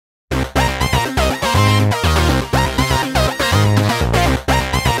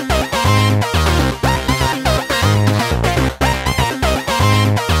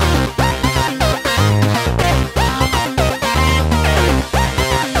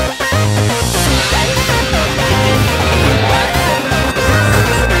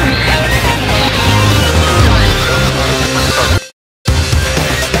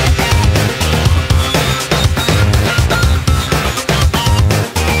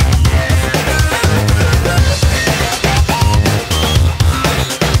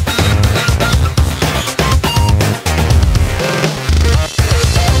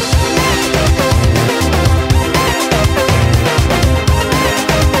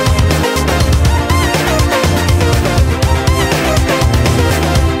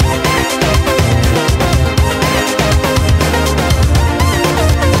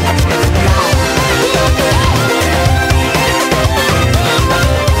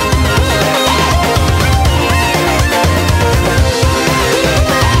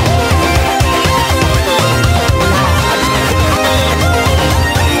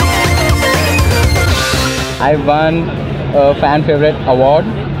I won a fan favorite award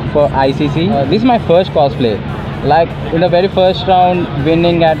for ICC. This is my first cosplay. Like in the very first round,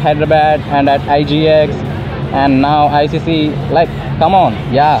 winning at Hyderabad and at IGX, and now ICC. Like, come on,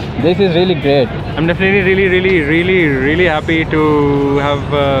 yeah, this is really great. I'm definitely really happy to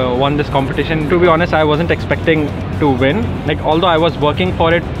have won this competition. To be honest, I wasn't expecting to win. Like, although I was working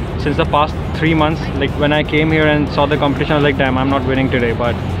for it since the past 3 months. Like, when I came here and saw the competition, I was like, damn, I'm not winning today.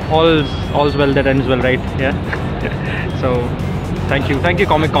 But all's well that ends well, right? Yeah. So thank you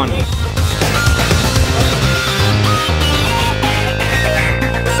ComicCon.